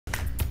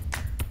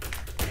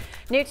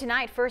New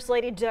tonight, First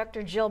Lady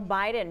Dr. Jill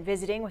Biden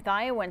visiting with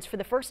Iowans for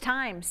the first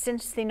time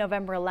since the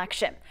November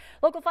election.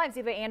 Local 5's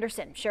Eva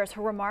Anderson shares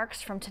her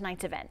remarks from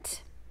tonight's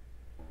event.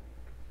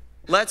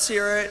 Let's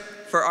hear it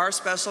for our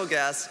special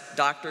guest,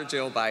 Dr.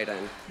 Jill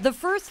Biden. The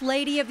First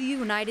Lady of the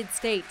United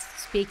States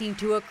speaking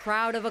to a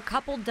crowd of a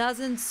couple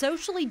dozen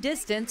socially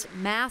distanced,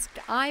 masked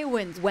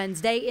Iowans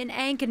Wednesday in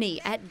Ankeny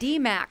at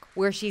DMACC,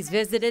 where she's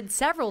visited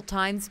several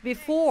times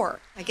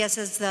before. I guess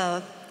as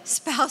the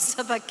spouse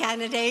of a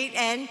candidate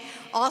and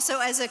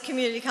also as a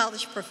community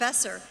college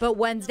professor. But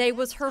Wednesday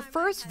was her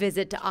first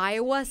visit to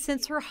Iowa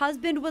since her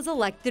husband was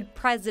elected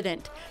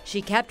president.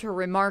 She kept her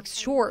remarks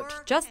short,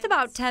 just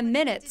about 10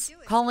 minutes,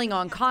 calling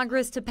on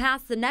Congress to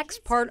pass the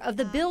next part of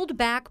the Build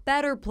Back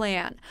Better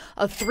plan,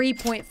 a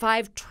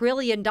 $3.5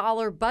 trillion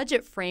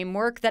budget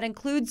framework that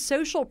includes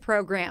social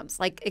programs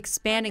like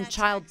expanding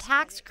child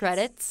tax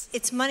credits.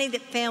 It's money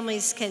that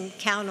families can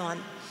count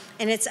on,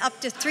 and it's up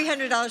to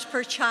 $300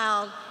 per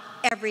child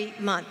every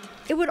month.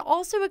 It would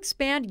also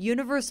expand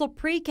universal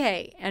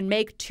pre-K and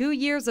make 2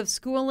 years of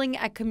schooling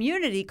at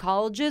community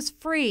colleges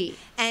free.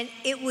 And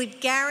it would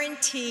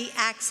guarantee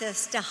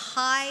access to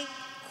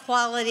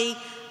high-quality,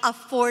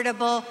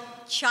 affordable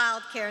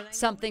child care.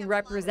 Something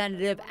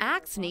Representative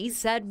Ankeny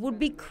said would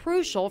be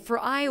crucial for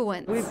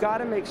Iowans. We've got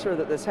to make sure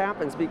that this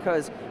happens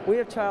because we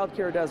have child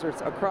care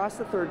deserts across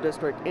the 3rd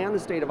District and the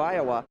state of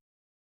Iowa.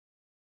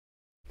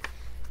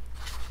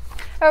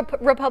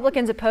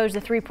 Republicans oppose the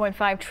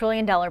 $3.5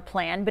 trillion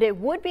plan, but it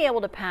would be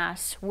able to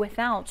pass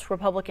without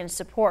Republican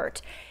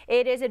support.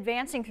 It is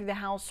advancing through the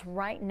House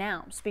right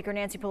now. Speaker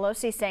Nancy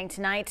Pelosi saying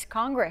tonight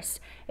Congress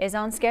is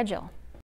on schedule.